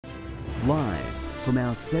Live from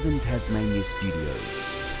our 7 Tasmania studios,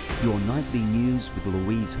 your nightly news with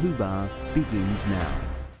Louise Hubar begins now.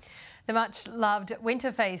 The much-loved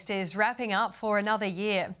Winter Feast is wrapping up for another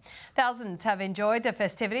year. Thousands have enjoyed the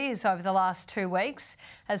festivities over the last 2 weeks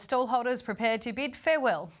as stallholders prepare to bid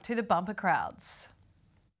farewell to the bumper crowds.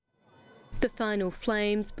 The final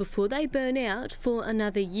flames before they burn out for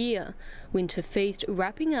another year. Winter Feast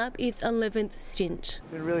wrapping up its 11th stint.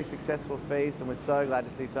 It's been a really successful feast and we're so glad to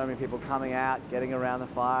see so many people coming out, getting around the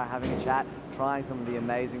fire, having a chat, trying some of the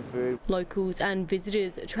amazing food. Locals and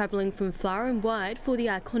visitors travelling from far and wide for the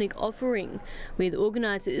iconic offering, with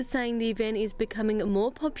organisers saying the event is becoming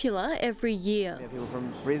more popular every year. People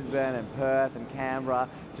from Brisbane and Perth and Canberra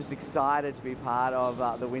just excited to be part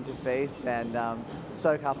of the Winter Feast and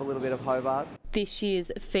soak up a little bit of Hobart. This year's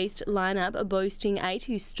feast lineup boasting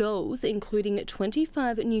 80 stalls, including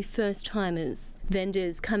 25 new first-timers.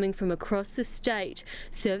 Vendors coming from across the state,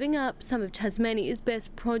 serving up some of Tasmania's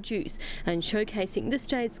best produce and showcasing the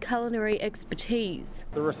state's culinary expertise.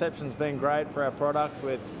 The reception's been great for our products.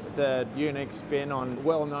 It's a unique spin on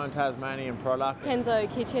well-known Tasmanian product.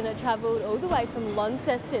 Kenzo Kitchen travelled all the way from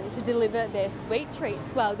Launceston to deliver their sweet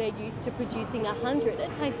treats. While they're used to producing 100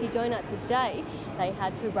 tasty donuts a day, they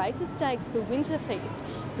had to raise the stakes for Winter Feast,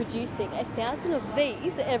 producing 1,000 of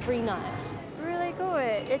these every night. Really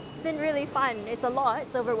good. It's been really fun. It's a lot.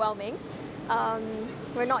 It's overwhelming.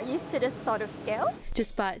 We're not used to this sort of scale.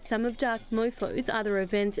 Despite some of Dark Mofo's other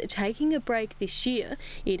events taking a break this year,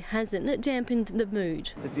 it hasn't dampened the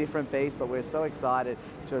mood. It's a different beast, but we're so excited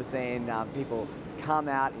to have seen people come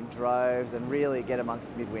out in droves and really get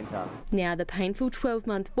amongst the midwinter. Now the painful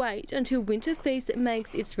 12-month wait until Winter Feast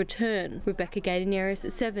makes its return. Rebecca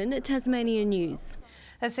Gaidaneris, 7 Tasmania News.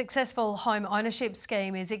 A successful home ownership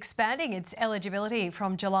scheme is expanding its eligibility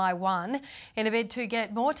from July 1 in a bid to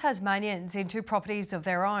get more Tasmanians into properties of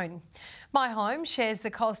their own. My Home shares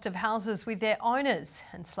the cost of houses with their owners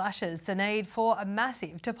and slashes the need for a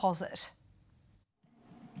massive deposit.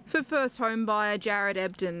 For first home buyer Jared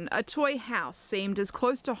Ebden, a toy house seemed as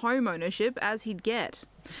close to home ownership as he'd get.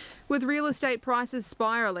 With real estate prices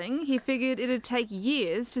spiralling, he figured it'd take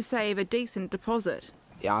years to save a decent deposit.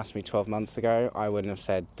 You asked me 12 months ago, I wouldn't have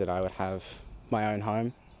said that I would have my own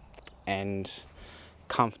home and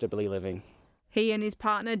comfortably living. He and his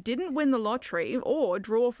partner didn't win the lottery or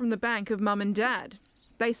draw from the bank of mum and dad.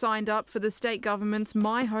 They signed up for the state government's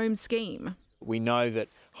My Home scheme. We know that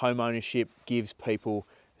home ownership gives people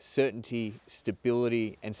certainty,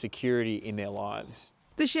 stability and security in their lives.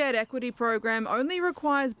 The shared equity program only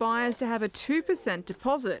requires buyers to have a 2%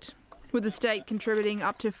 deposit, with the state contributing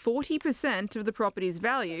up to 40% of the property's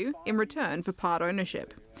value in return for part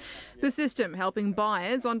ownership. The system helping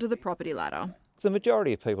buyers onto the property ladder. The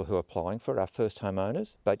majority of people who are applying for it are first home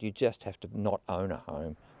owners, but you just have to not own a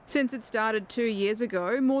home. Since it started 2 years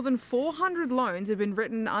ago, more than 400 loans have been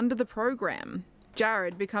written under the program.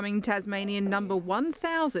 Jared becoming Tasmanian number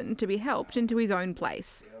 1,000 to be helped into his own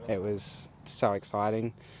place. It was so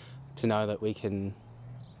exciting to know that we can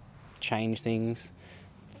change things,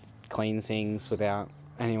 clean things without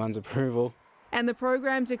anyone's approval. And the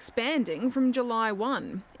program's expanding from July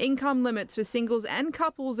 1. Income limits for singles and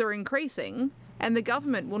couples are increasing, and the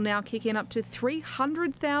government will now kick in up to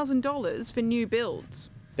 $300,000 for new builds.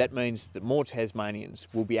 That means that more Tasmanians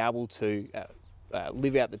will be able to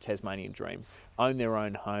live out the Tasmanian dream, own their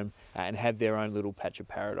own home and have their own little patch of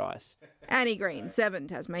paradise. Annie Green, 7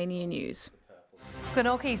 Tasmania News.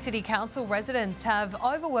 Glenorchy City Council residents have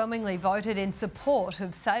overwhelmingly voted in support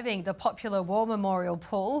of saving the popular War Memorial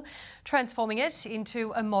Pool, transforming it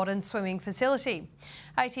into a modern swimming facility.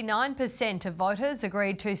 89% of voters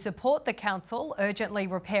agreed to support the council urgently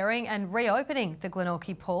repairing and reopening the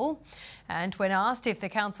Glenorchy Pool. And when asked if the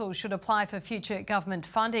council should apply for future government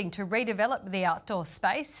funding to redevelop the outdoor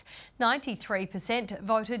space, 93%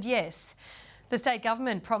 voted yes. The state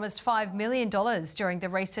government promised $5 million during the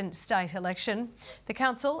recent state election. The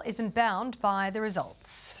council isn't bound by the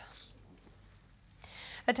results.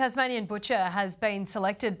 A Tasmanian butcher has been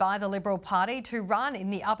selected by the Liberal Party to run in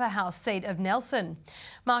the upper house seat of Nelson.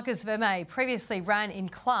 Marcus Vermey previously ran in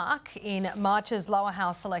Clark in March's lower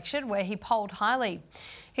house election, where he polled highly.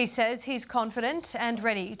 He says he's confident and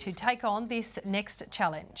ready to take on this next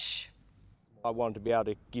challenge. I wanted to be able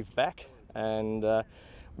to give back, and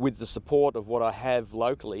with the support of what I have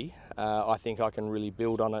locally, I think I can really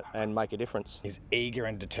build on it and make a difference. He's eager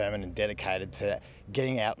and determined and dedicated to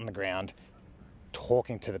getting out on the ground,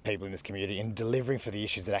 talking to the people in this community and delivering for the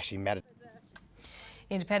issues that actually matter.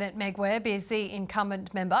 Independent Meg Webb is the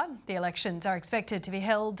incumbent member. The elections are expected to be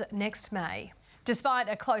held next May. Despite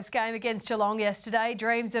a close game against Geelong yesterday,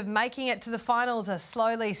 dreams of making it to the finals are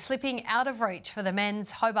slowly slipping out of reach for the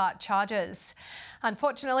men's Hobart Chargers.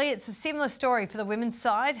 Unfortunately, it's a similar story for the women's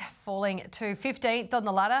side, falling to 15th on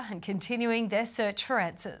the ladder and continuing their search for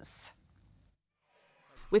answers.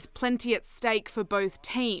 With plenty at stake for both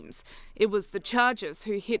teams, it was the Chargers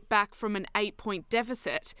who hit back from an 8-point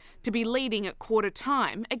deficit to be leading at quarter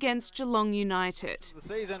time against Geelong United. The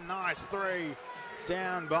season, nice three,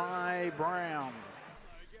 down by Brown.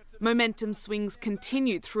 Momentum swings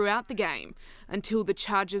continued throughout the game until the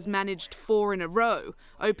Chargers managed 4 in a row,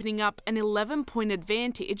 opening up an 11-point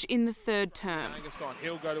advantage in the third term.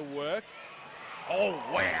 He'll go to work. Oh,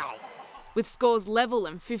 wow. With scores level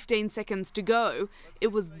and 15 seconds to go,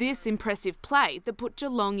 it was this impressive play that put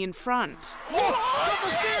Geelong in front.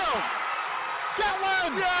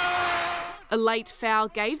 A late foul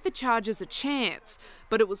gave the Chargers a chance,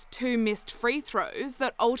 but it was 2 missed free throws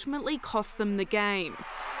that ultimately cost them the game.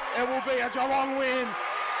 It will be a Geelong win.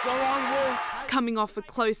 Geelong will. Coming off a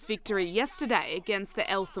close victory yesterday against the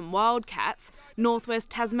Eltham Wildcats, Northwest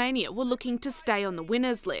Tasmania were looking to stay on the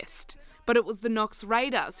winners list. But it was the Knox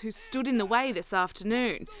Raiders who stood in the way this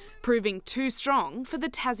afternoon, proving too strong for the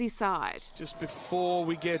Tassie side. Just before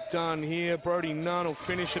we get done here, Brodie Nunn will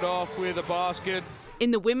finish it off with a basket.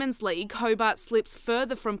 In the Women's League, Hobart slips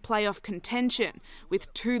further from playoff contention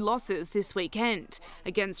with 2 losses this weekend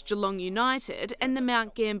against Geelong United and the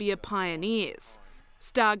Mount Gambier Pioneers.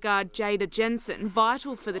 Star guard Jada Jensen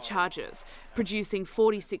vital for the Chargers, producing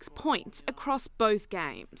 46 points across both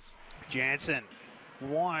games. Jansen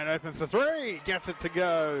wide open for 3, gets it to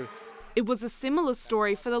go. It was a similar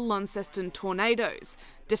story for the Launceston Tornadoes,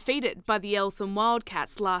 defeated by the Eltham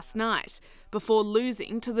Wildcats last night, before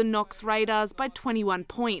losing to the Knox Raiders by 21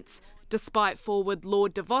 points, despite forward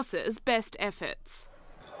Lord DeVos's best efforts.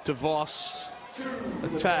 DeVos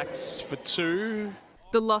attacks for 2.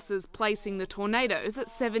 The losses placing the Tornadoes at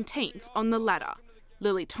 17th on the ladder.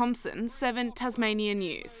 Lily Thompson, 7 Tasmania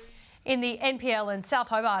News. In the NPL, and South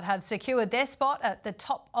Hobart have secured their spot at the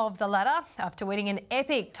top of the ladder after winning an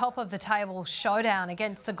epic top-of-the-table showdown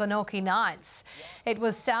against the Glenorchy Knights. It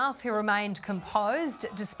was South who remained composed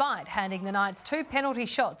despite handing the Knights 2 penalty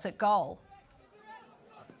shots at goal.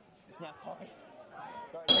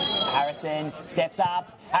 Harrison steps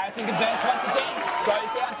up. Harrison can burst once again.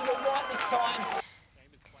 Goes down to the right this time.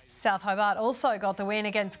 South Hobart also got the win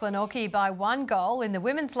against Glenorchy by 1 goal in the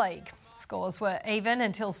Women's League. Scores were even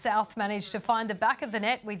until South managed to find the back of the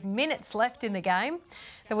net with minutes left in the game.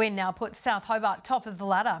 The win now puts South Hobart top of the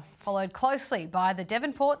ladder, followed closely by the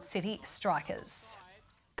Devonport City Strikers.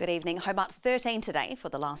 Good evening. Hobart 13 today for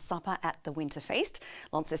the last supper at the Winter Feast.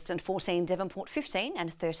 Launceston 14, Devonport 15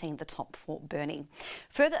 and 13 the top for Burnie.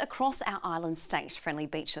 Further across our island state, Friendly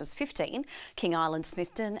Beaches 15, King Island,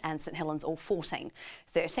 Smithton and St Helens all 14.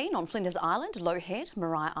 13 on Flinders Island, Low Head,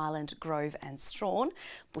 Maria Island, Grove and Strawn,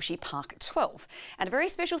 Bushy Park 12. And a very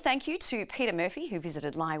special thank you to Peter Murphy, who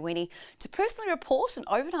visited Lyweenie to personally report an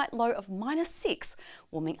overnight low of -6,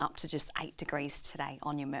 warming up to just 8 degrees today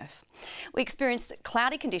on your Murph. We experienced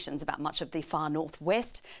cloudy conditions about much of the far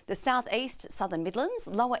northwest, the southeast, southern Midlands,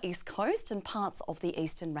 lower east coast and parts of the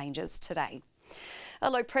eastern ranges today. A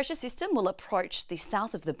low pressure system will approach the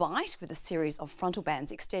south of the Bight with a series of frontal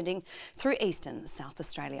bands extending through eastern South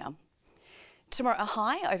Australia. Tomorrow, a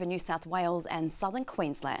high over New South Wales and southern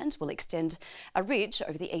Queensland will extend a ridge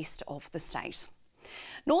over the east of the state.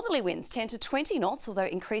 Northerly winds 10 to 20 knots, although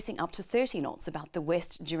increasing up to 30 knots about the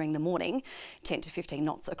west during the morning, 10 to 15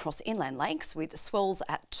 knots across inland lakes with swells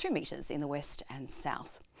at 2 metres in the west and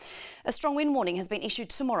south. A strong wind warning has been issued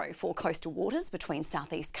tomorrow for coastal waters between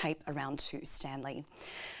Southeast Cape around to Stanley.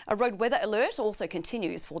 A road weather alert also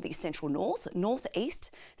continues for the central north, northeast,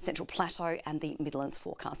 central plateau and the Midlands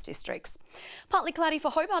forecast districts. Partly cloudy for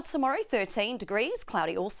Hobart tomorrow, 13 degrees,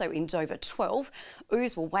 cloudy also in Dover 12.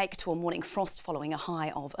 Ooze will wake to a morning frost following a high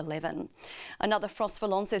of 11. Another frost for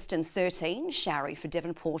Launceston 13, showery for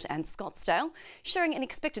Devonport and Scottsdale, showing an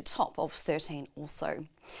expected top of 13 also.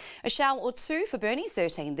 A shower or 2 for Burnie,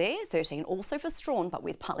 13 there, 13 also for Strawn, but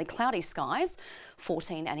with partly cloudy skies,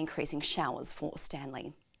 14 and increasing showers for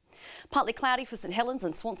Stanley. Partly cloudy for St Helens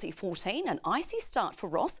and Swansea 14, an icy start for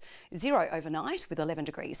Ross, 0 overnight with 11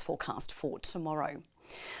 degrees forecast for tomorrow.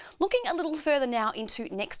 Looking a little further now into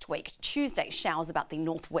next week, Tuesday showers about the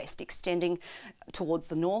northwest extending towards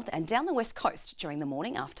the north and down the west coast during the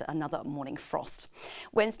morning after another morning frost.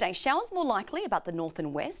 Wednesday showers more likely about the north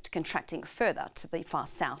and west, contracting further to the far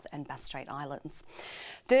south and Bass Strait Islands.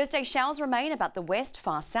 Thursday showers remain about the west,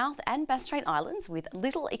 far south and Bass Strait Islands with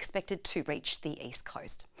little expected to reach the east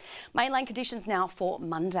coast. Mainland conditions now for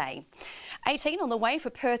Monday. 18 on the way for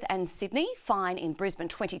Perth and Sydney, fine in Brisbane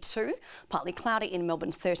 22, partly cloudy in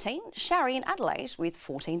Melbourne 13, showery in Adelaide with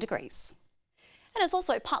 14 degrees. And it's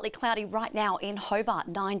also partly cloudy right now in Hobart,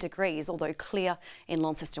 9 degrees, although clear in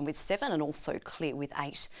Launceston with 7 and also clear with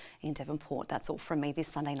 8 in Devonport. That's all from me this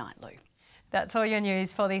Sunday night, Lou. That's all your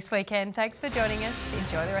news for this weekend. Thanks for joining us.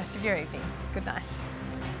 Enjoy the rest of your evening. Good night.